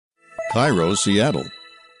Cairo, Seattle.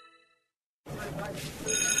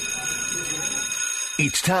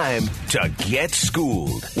 It's time to get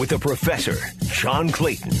schooled with the professor, John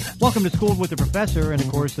Clayton. Welcome to Schooled with the Professor. And, of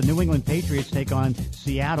course, the New England Patriots take on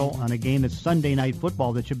Seattle on a game that's Sunday Night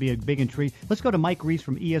Football. That should be a big intrigue. Let's go to Mike Reiss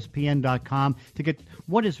from ESPN.com to get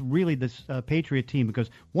what is really this Patriot team. Because,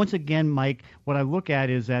 once again, Mike, what I look at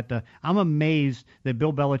is that I'm amazed that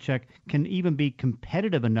Bill Belichick can even be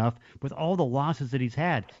competitive enough with all the losses that he's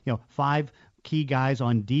had. 5 key guys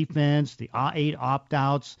on defense, the 8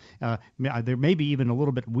 opt-outs. They're maybe even a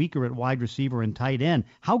little bit weaker at wide receiver and tight end.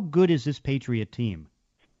 How good is this Patriot team?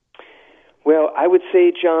 Well, I would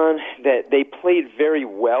say, John, that they played very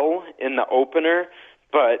well in the opener,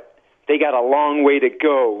 but they got a long way to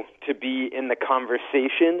go to be in the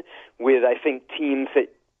conversation with, I think, teams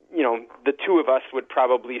that, the two of us would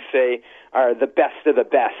probably say are the best of the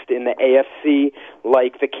best in the AFC,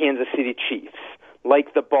 like the Kansas City Chiefs,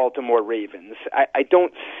 like the Baltimore Ravens. I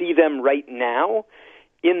don't see them right now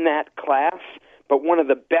in that class, but one of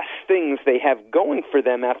the best things they have going for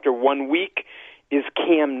them after 1 week is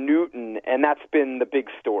Cam Newton, and that's been the big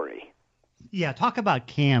story. Yeah, talk about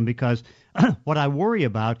Cam, because what I worry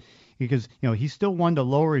about, because he's still one to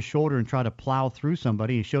lower his shoulder and try to plow through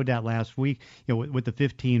somebody. He showed that last week, with the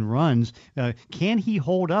 15 runs. Can he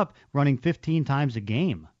hold up running 15 times a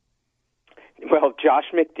game? Well, Josh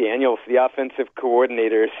McDaniels, the offensive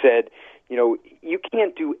coordinator, said, you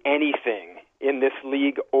can't do anything in this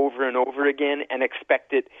league over and over again and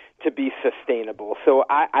expect it to be sustainable. So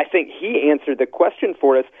I think he answered the question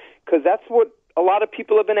for us, because that's what a lot of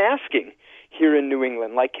people have been asking here in New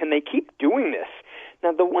England. Like, can they keep doing this?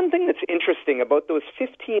 Now, the one thing that's interesting about those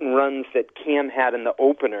 15 runs that Cam had in the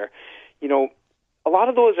opener, a lot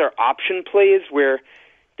of those are option plays where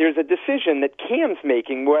there's a decision that Cam's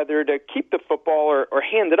making whether to keep the football or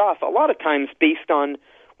hand it off, a lot of times based on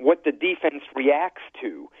what the defense reacts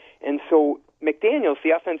to. And so McDaniels, the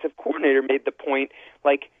offensive coordinator, made the point,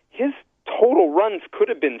 like, his total runs could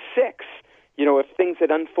have been 6, if things had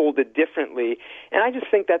unfolded differently. And I just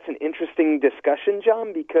think that's an interesting discussion,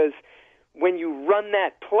 John, because when you run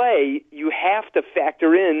that play, you have to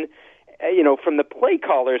factor in, from the play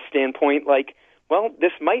caller's standpoint, like, well,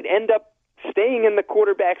 this might end up staying in the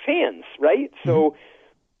quarterback's hands, right? So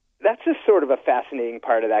that's just sort of a fascinating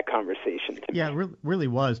part of that conversation. Yeah, it really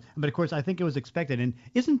was. But, of course, I think it was expected. And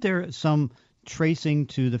isn't there some tracing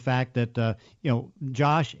to the fact that,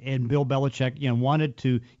 Josh and Bill Belichick, wanted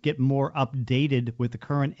to get more updated with the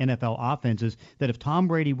current NFL offenses, that if Tom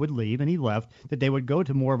Brady would leave, and he left, that they would go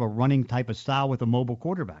to more of a running type of style with a mobile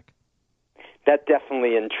quarterback? That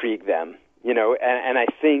definitely intrigued them, and I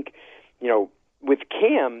think, with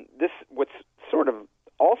Cam, what's sort of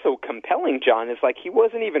also compelling, John, is like he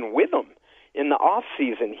wasn't even with them in the off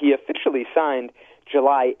season. He officially signed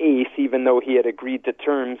July 8th, even though he had agreed to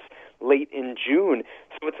terms late in June.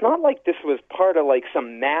 So it's not like this was part of like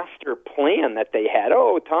some master plan that they had.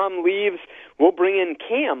 Oh, Tom leaves, we'll bring in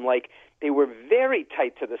Cam. Like, they were very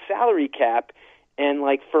tight to the salary cap, and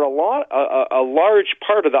like for a large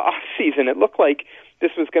part of the off season, it looked like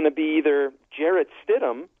this was going to be either Jarrett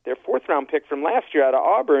Stidham, their 4th-round pick from last year out of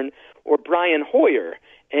Auburn, or Brian Hoyer.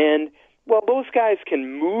 And, well, those guys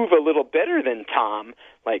can move a little better than Tom.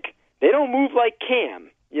 Like, they don't move like Cam,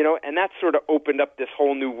 and that sort of opened up this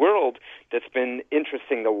whole new world that's been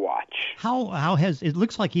interesting to watch. How has it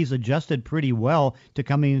looks like he's adjusted pretty well to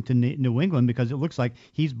coming into New England, because it looks like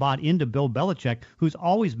he's bought into Bill Belichick, who's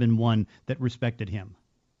always been one that respected him.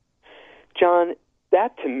 John,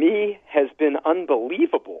 that to me has been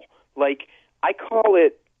unbelievable. Like, I call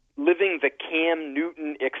it living the Cam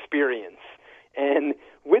Newton experience. And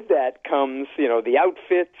with that comes, the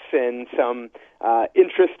outfits and some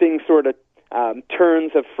interesting sort of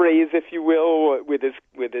turns of phrase, if you will, with his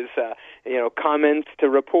comments to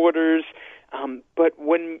reporters. But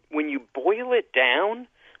when you boil it down,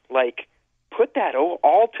 like, put that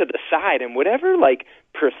all to the side, and whatever like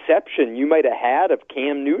perception you might have had of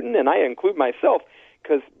Cam Newton, and I include myself,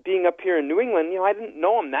 because being up here in New England, I didn't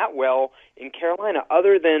know him that well in Carolina,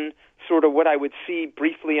 other than sort of what I would see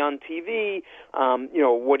briefly on TV,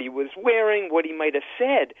 what he was wearing, what he might have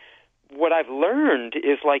said. What I've learned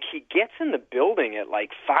is, like, he gets in the building at like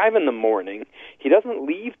 5 a.m. He doesn't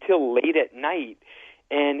leave till late at night,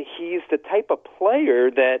 and he's the type of player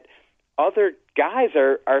that other guys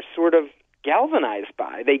are sort of galvanized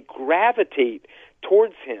by. They gravitate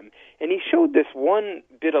towards him. And he showed this one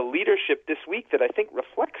bit of leadership this week that I think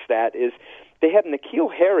reflects that, is they have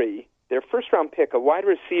N'Keal Harry, their 1st-round pick, a wide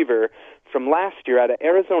receiver from last year out of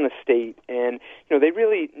Arizona State, and they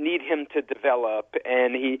really need him to develop.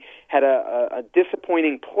 And he had a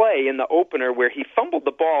disappointing play in the opener where he fumbled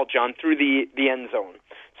the ball, John, through the end zone.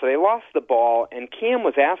 So they lost the ball, and Cam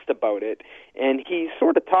was asked about it, and he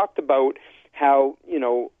sort of talked about how,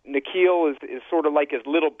 N'Keal is sort of like his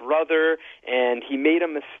little brother, and he made a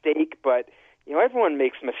mistake, but, everyone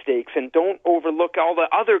makes mistakes, and don't overlook all the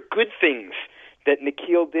other good things that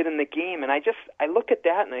N'Keal did in the game. And I look at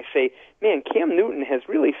that and I say, man, Cam Newton has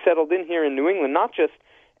really settled in here in New England, not just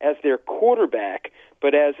as their quarterback,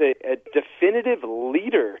 but as a definitive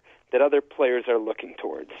leader that other players are looking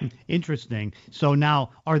towards. Interesting. So now,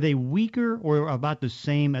 are they weaker or about the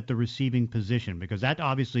same at the receiving position? Because that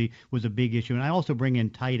obviously was a big issue. And I also bring in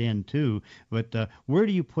tight end too. But where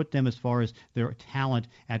do you put them as far as their talent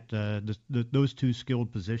at those two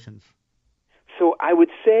skilled positions? So I would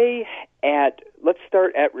say let's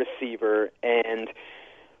start at receiver. And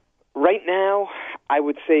right now, I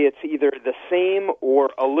would say it's either the same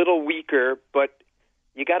or a little weaker, but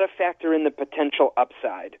you got to factor in the potential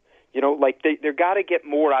upside. They've got to get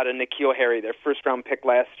more out of N'Keal Harry, their first-round pick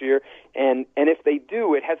last year, and if they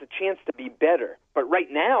do, it has a chance to be better. But right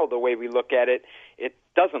now, the way we look at it, it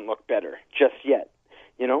doesn't look better just yet.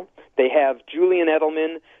 They have Julian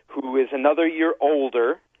Edelman, who is another year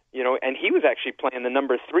older, and he was actually playing the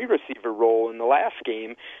number 3 receiver role in the last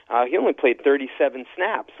game. He only played 37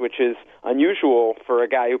 snaps, which is unusual for a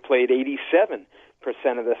guy who played 87%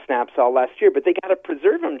 of the snaps all last year. But they got to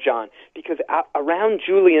preserve him, John, because around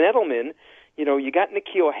Julian Edelman, you got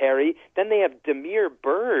N'Keal Harry. Then they have Damiere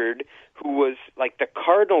Byrd, who was like the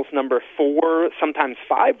Cardinals' number 4, sometimes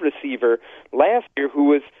 5 receiver last year, who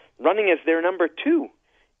was running as their number 2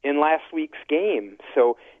 in last week's game.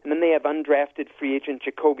 So, and then they have undrafted free agent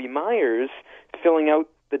Jacoby Myers filling out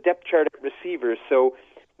the depth chart at receivers. So,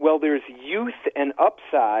 while there's youth and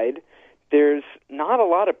upside, there's not a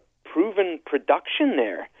lot of proven production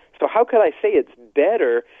there. So how could I say it's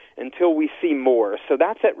better until we see more? So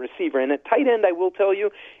that's at receiver. And at tight end, I will tell you,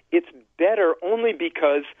 it's better only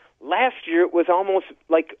because last year it was almost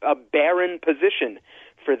like a barren position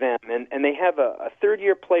for them. And they have a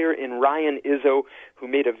third-year player in Ryan Izzo who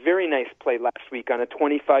made a very nice play last week on a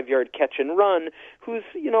 25-yard catch and run, who's,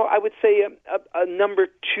 I would say a number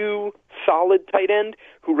 2 solid tight end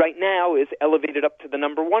who right now is elevated up to the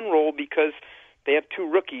number 1 role because they have 2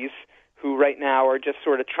 rookies who right now are just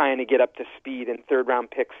sort of trying to get up to speed in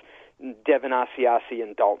third-round picks, Devin Asiasi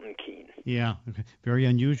and Dalton Keene. Yeah, very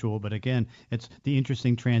unusual, but again, it's the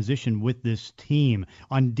interesting transition with this team.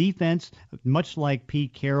 On defense, much like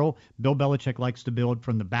Pete Carroll, Bill Belichick likes to build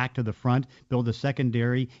from the back to the front, build a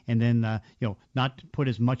secondary, and then not put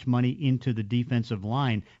as much money into the defensive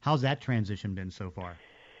line. How's that transition been so far?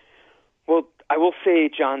 Well, I will say,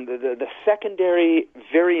 John, the secondary,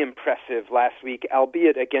 very impressive last week,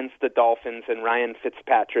 albeit against the Dolphins and Ryan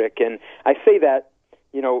Fitzpatrick. And I say that,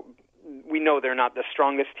 we know they're not the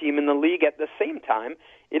strongest team in the league. At the same time,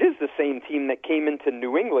 it is the same team that came into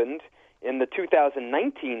New England in the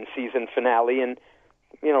 2019 season finale and,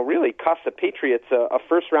 really cost the Patriots a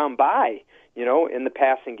first-round bye, in the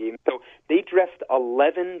passing game. So they dressed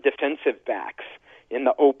 11 defensive backs in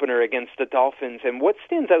the opener against the Dolphins. And what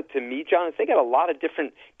stands out to me, John, is they got a lot of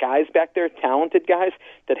different guys back there, talented guys,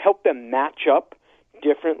 that help them match up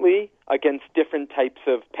differently against different types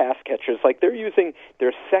of pass catchers. Like they're using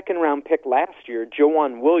their second-round pick last year,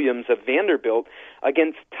 Joanne Williams of Vanderbilt,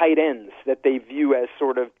 against tight ends that they view as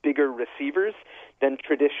sort of bigger receivers than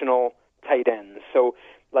traditional tight ends. So,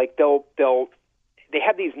 like they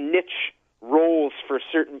have these niche roles for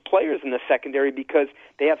certain players in the secondary because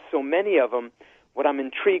they have so many of them. What I'm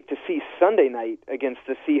intrigued to see Sunday night against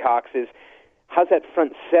the Seahawks is how's that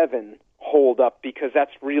front 7 hold up, because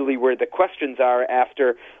that's really where the questions are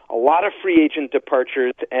after a lot of free agent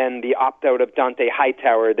departures and the opt-out of Dante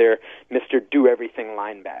Hightower, their Mr. Do-Everything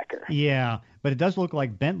linebacker. Yeah, but it does look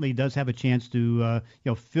like Bentley does have a chance to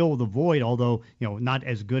fill the void, although not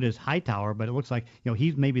as good as Hightower, but it looks like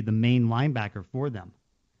he's maybe the main linebacker for them.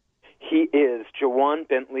 He is. Jawan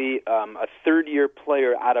Bentley, a third-year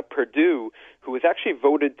player out of Purdue, who was actually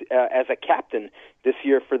voted as a captain this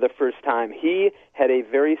year for the first time. He had a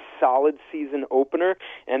very solid season opener,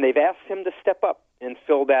 and they've asked him to step up and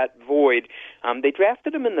fill that void. They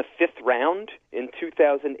drafted him in the 5th round in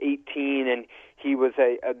 2018, and he was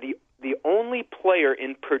the only player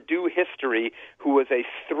in Purdue history who was a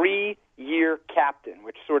 3-year captain,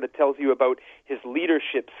 which sort of tells you about his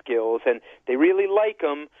leadership skills. And they really like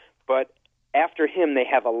him, but after him, they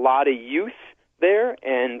have a lot of youth there,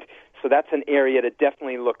 and so that's an area to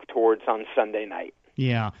definitely look towards on Sunday night.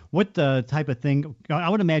 Yeah. What type of thing? I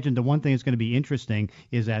would imagine the one thing that's going to be interesting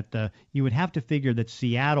is that you would have to figure that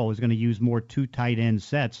Seattle is going to use more two tight end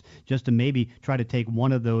sets just to maybe try to take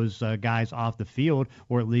one of those guys off the field,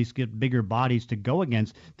 or at least get bigger bodies to go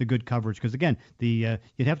against the good coverage. Because again, you'd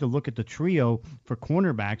have to look at the trio for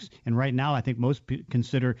cornerbacks, and right now I think most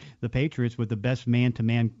consider the Patriots with the best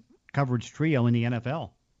man-to-man coverage trio in the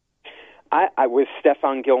NFL. I was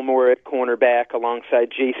Stephon Gilmore at cornerback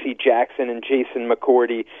alongside J.C. Jackson and Jason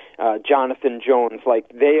McCourty, Jonathan Jones.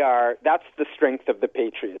 That's the strength of the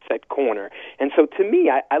Patriots at corner. And so to me,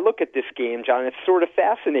 I look at this game, John, it's sort of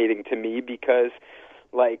fascinating to me because,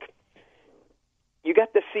 you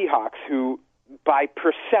got the Seahawks who, by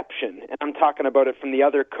perception, and I'm talking about it from the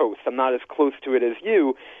other coast, I'm not as close to it as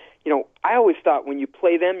you, I always thought when you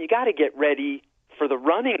play them, you got to get ready for the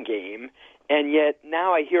running game. And yet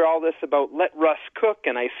now I hear all this about let Russ cook,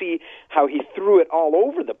 and I see how he threw it all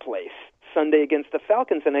over the place Sunday against the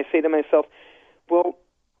Falcons, and I say to myself, well,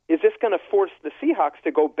 is this going to force the Seahawks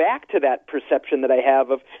to go back to that perception that I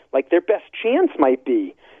have of, their best chance might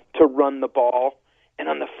be to run the ball? And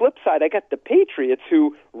on the flip side, I got the Patriots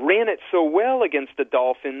who ran it so well against the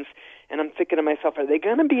Dolphins, and I'm thinking to myself, are they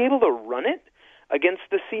going to be able to run it against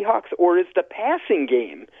the Seahawks, or is the passing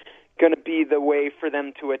game going to be the way for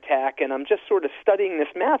them to attack? And I'm just sort of studying this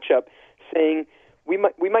matchup, saying we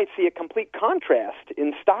might see a complete contrast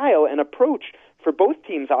in style and approach for both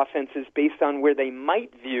teams' offenses based on where they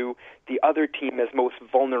might view the other team as most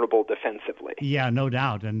vulnerable defensively. Yeah, no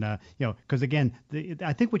doubt. And, because again,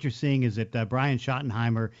 I think what you're seeing is that Brian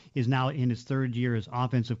Schottenheimer is now in his third year as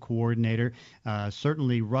offensive coordinator.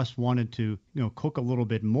 Certainly Russ wanted to, cook a little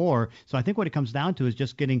bit more. So I think what it comes down to is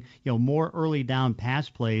just getting, more early down pass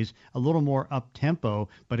plays, a little more up tempo.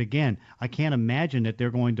 But again, I can't imagine that they're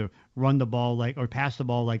going to run the ball or pass the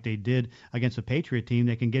ball like they did against a Patriot team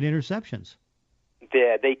that can get interceptions.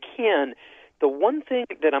 Yeah, they can. The one thing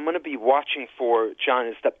that I'm going to be watching for, John,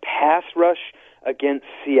 is the pass rush against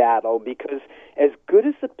Seattle, because as good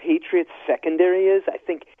as the Patriots secondary is, I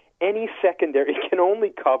think any secondary can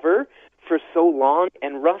only cover for so long,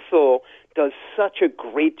 and Russell does such a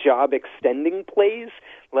great job extending plays.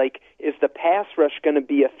 Is the pass rush going to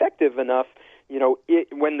be effective enough,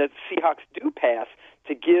 when the Seahawks do pass,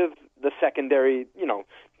 to give the secondary,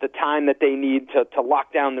 the time that they need to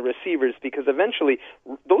lock down the receivers, because eventually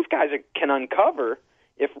those guys can uncover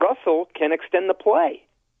if Russell can extend the play.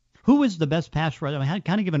 Who is the best pass rush? I mean,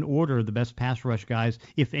 kind of give an order of the best pass rush guys,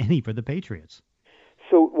 if any, for the Patriots.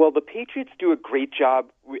 So, the Patriots do a great job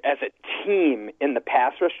as a team in the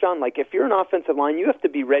pass rush, John. If you're an offensive line, you have to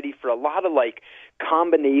be ready for a lot of,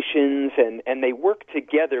 combinations, and they work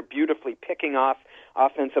together beautifully, picking off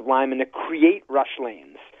offensive linemen to create rush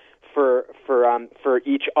lanes for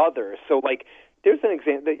each other. So, there's an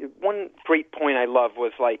example. One great point I love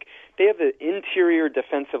was, they have an interior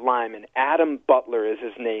defensive lineman, Adam Butler is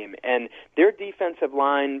his name, and their defensive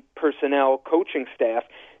line personnel coaching staff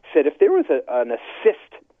said if there was an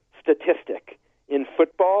assist statistic in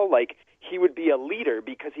football, he would be a leader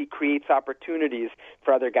because he creates opportunities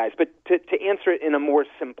for other guys. But to answer it in a more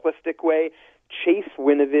simplistic way, Chase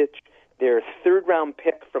Winovich, their third-round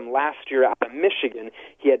pick from last year out of Michigan,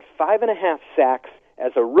 he had 5.5 sacks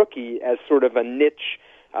as a rookie as sort of a niche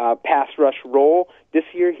pass rush role. This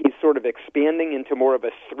year he's sort of expanding into more of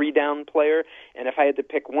a three-down player, and if I had to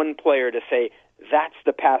pick one player to say that's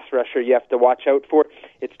the pass rusher you have to watch out for,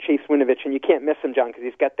 it's Chase Winovich, and you can't miss him, John, because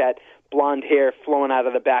he's got that blonde hair flowing out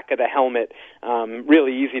of the back of the helmet.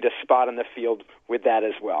 Really easy to spot on the field with that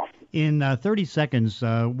as well. In 30 seconds,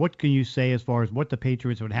 what can you say as far as what the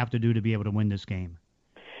Patriots would have to do to be able to win this game?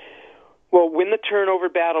 Well, win the turnover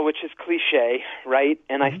battle, which is cliche, right?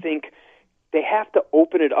 And I think they have to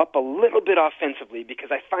open it up a little bit offensively, because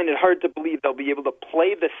I find it hard to believe they'll be able to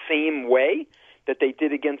play the same way that they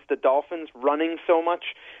did against the Dolphins, running so much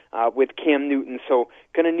with Cam Newton. So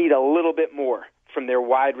going to need a little bit more from their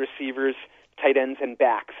wide receivers, tight ends, and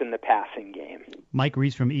backs in the passing game. Mike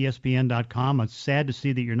Reiss from ESPN.com. It's sad to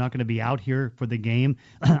see that you're not going to be out here for the game.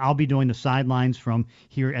 I'll be doing the sidelines from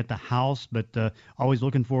here at the house, but always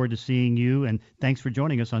looking forward to seeing you, and thanks for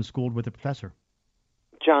joining us on Schooled with the Professor.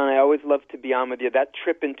 John, I always love to be on with you. That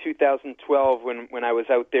trip in 2012 when I was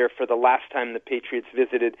out there for the last time the Patriots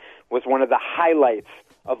visited was one of the highlights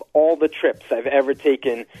of all the trips I've ever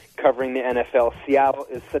taken covering the NFL. Seattle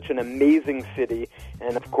is such an amazing city,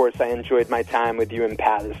 and of course I enjoyed my time with you and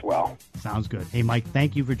Pat as well. Sounds good. Hey, Mike,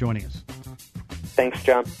 thank you for joining us. Thanks,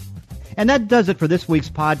 John. And that does it for this week's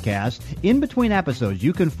podcast. In between episodes,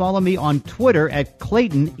 you can follow me on Twitter at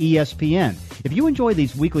Clayton ESPN. If you enjoy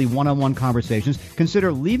these weekly one-on-one conversations,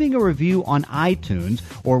 consider leaving a review on iTunes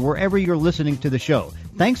or wherever you're listening to the show.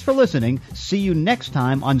 Thanks for listening. See you next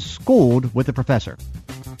time on Schooled with the Professor.